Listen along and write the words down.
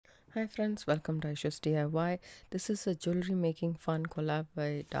Hi friends, welcome to Aisha's DIY. This is a jewelry making fun collab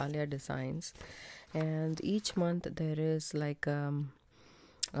by Dahlia Designs, and each month there is like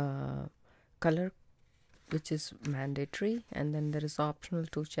color which is mandatory, and then there is optional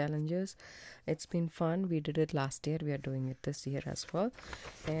 2 challenges. It's been fun. We did it last year, we are doing it this year as well.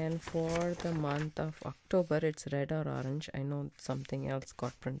 And for the month of October, it's red or orange. I know something else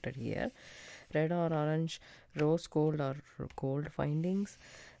got printed here. Red or orange, rose gold or gold findings.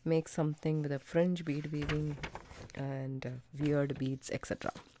 Make something with a fringe bead weaving and weird beads,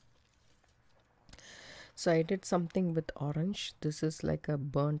 etc. So I did something with orange. This is like a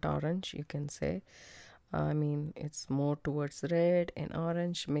burnt orange, you can say. I mean, it's more towards red and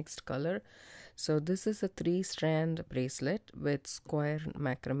orange mixed color. So this is a 3-strand bracelet with square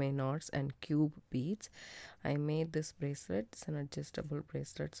macrame knots and cube beads. I made this bracelet. It's an adjustable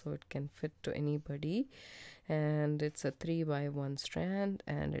bracelet, so it can fit to anybody, and it's a 3x1 strand,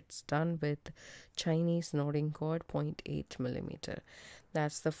 and it's done with Chinese knotting cord 0.8 millimeter.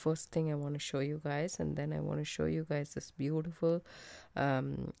 That's the first thing I want to show you guys, and then I want to show you guys this beautiful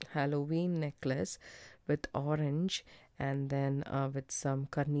Halloween necklace with orange, and then with some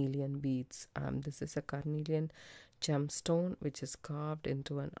carnelian beads. This is a carnelian gemstone which is carved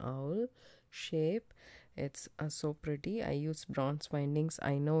into an owl shape. It's so pretty. I use bronze windings.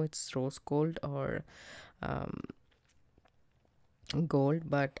 I know it's rose gold or gold,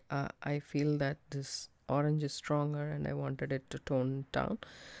 but I feel that this orange is stronger and I wanted it to tone down,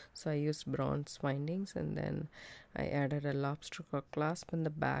 so I used bronze windings, and then I added a lobster clasp in the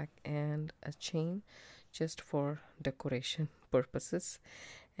back and a chain just for decoration purposes.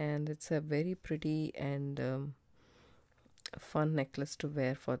 And it's a very pretty and fun necklace to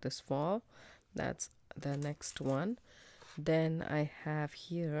wear for this fall. That's the next one. Then I have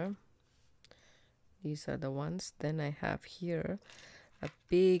here, these are the ones. Then I have here a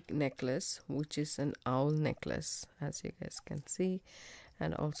big necklace, which is an owl necklace, as you guys can see.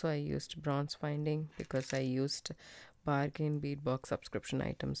 And also I used bronze finding because I used bargain beadbox subscription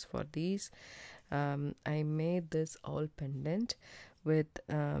items for these. I made this owl pendant with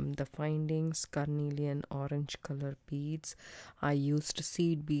the findings carnelian orange color beads. I used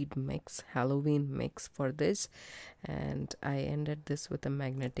seed bead mix, Halloween mix for this, and I ended this with a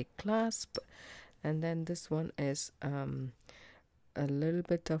magnetic clasp. And then this one is a little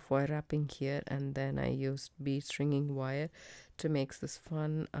bit of wire wrapping here, and then I used bead stringing wire to make this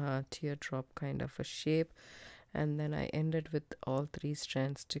fun teardrop kind of a shape. And then I ended with all 3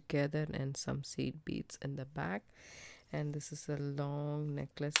 strands together and some seed beads in the back. And this is a long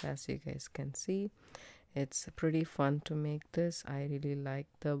necklace, as you guys can see. It's pretty fun to make this. I really like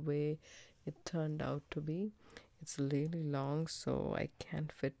the way it turned out to be. It's really long, so I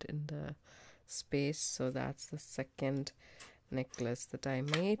can't fit in the space. So that's the second necklace that I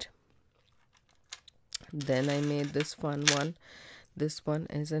made. Then I made this fun one. This one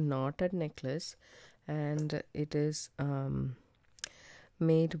is a knotted necklace, and it is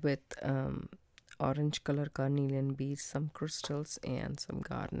made with orange color carnelian beads, some crystals and some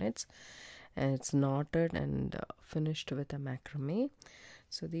garnets, and it's knotted and finished with a macrame.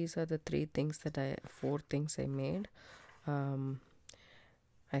 So these are the 4 things I made.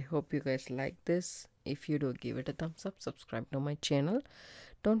 I hope you guys like this. If you do, give it a thumbs up, subscribe to my channel.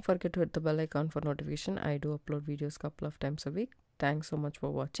 Don't forget to hit the bell icon for notification. I do upload videos couple of times a week. Thanks so much for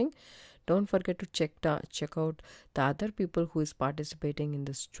watching. Don't forget to check out the other people who is participating in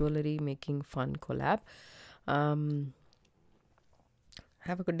this jewelry making fun collab.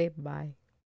 Have a good day. Bye.